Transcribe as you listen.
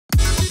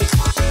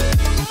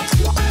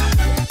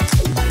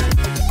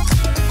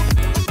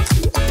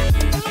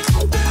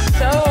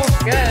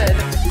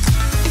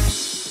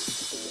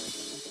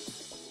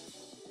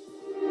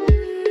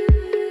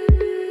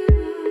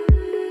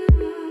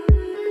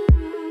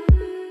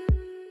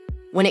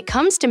When it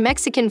comes to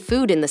Mexican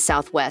food in the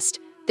Southwest,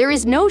 there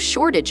is no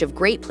shortage of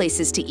great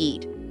places to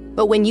eat.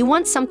 But when you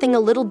want something a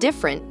little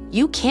different,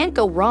 you can't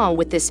go wrong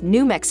with this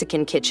New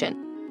Mexican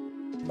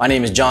Kitchen. My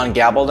name is John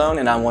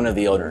Gabaldon and I'm one of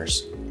the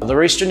owners. The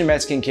Ristra New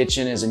Mexican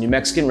Kitchen is a New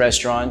Mexican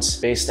restaurant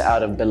based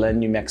out of Belen,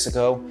 New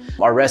Mexico.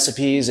 Our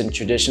recipes and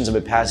traditions have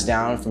been passed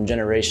down from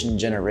generation to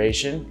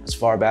generation, as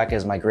far back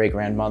as my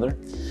great-grandmother.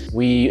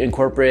 We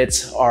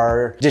incorporate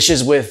our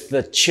dishes with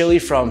the chili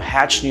from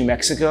Hatch, New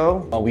Mexico.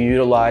 We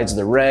utilize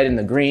the red and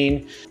the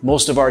green.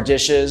 Most of our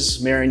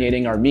dishes,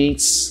 marinating our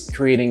meats,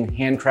 creating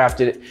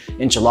handcrafted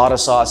enchilada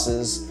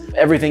sauces.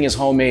 Everything is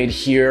homemade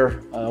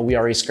here. We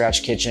are a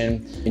scratch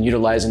kitchen and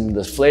utilizing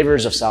the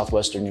flavors of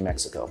southwestern New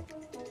Mexico.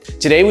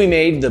 Today we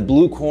made the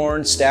blue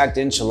corn stacked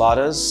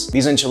enchiladas.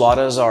 These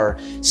enchiladas are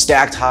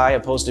stacked high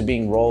opposed to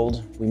being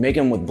rolled. We make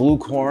them with blue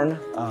corn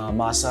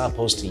masa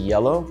opposed to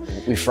yellow.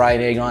 We fry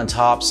an egg on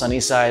top, sunny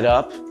side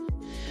up.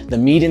 The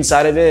meat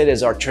inside of it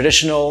is our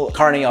traditional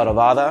carne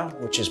adovada,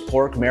 which is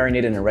pork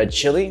marinated in red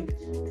chili.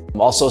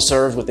 Also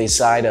served with a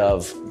side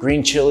of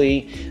green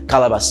chili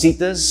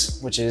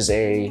calabacitas, which is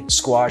a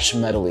squash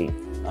medley,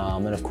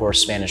 and of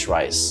course Spanish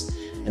rice.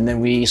 And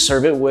then we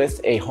serve it with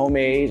a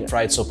homemade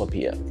fried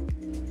sopapilla.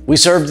 We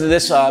served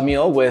this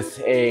meal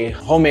with a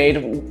homemade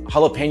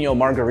jalapeno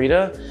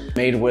margarita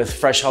made with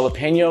fresh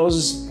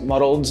jalapenos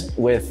muddled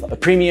with a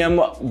premium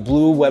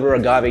Blue Weber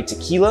agave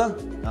tequila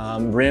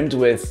rimmed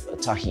with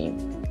tahini.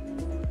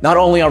 Not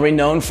only are we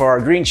known for our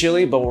green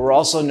chili, but we're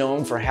also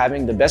known for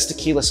having the best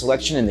tequila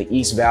selection in the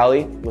East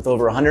Valley with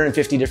over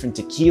 150 different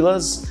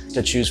tequilas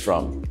to choose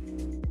from.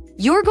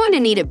 You're going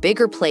to need a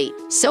bigger plate,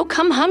 so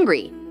come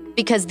hungry,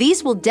 because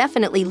these will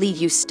definitely leave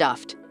you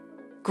stuffed.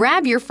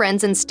 Grab your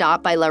friends and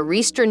stop by La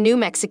Ristra New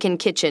Mexican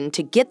Kitchen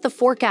to get the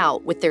fork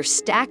out with their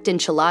stacked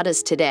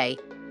enchiladas today.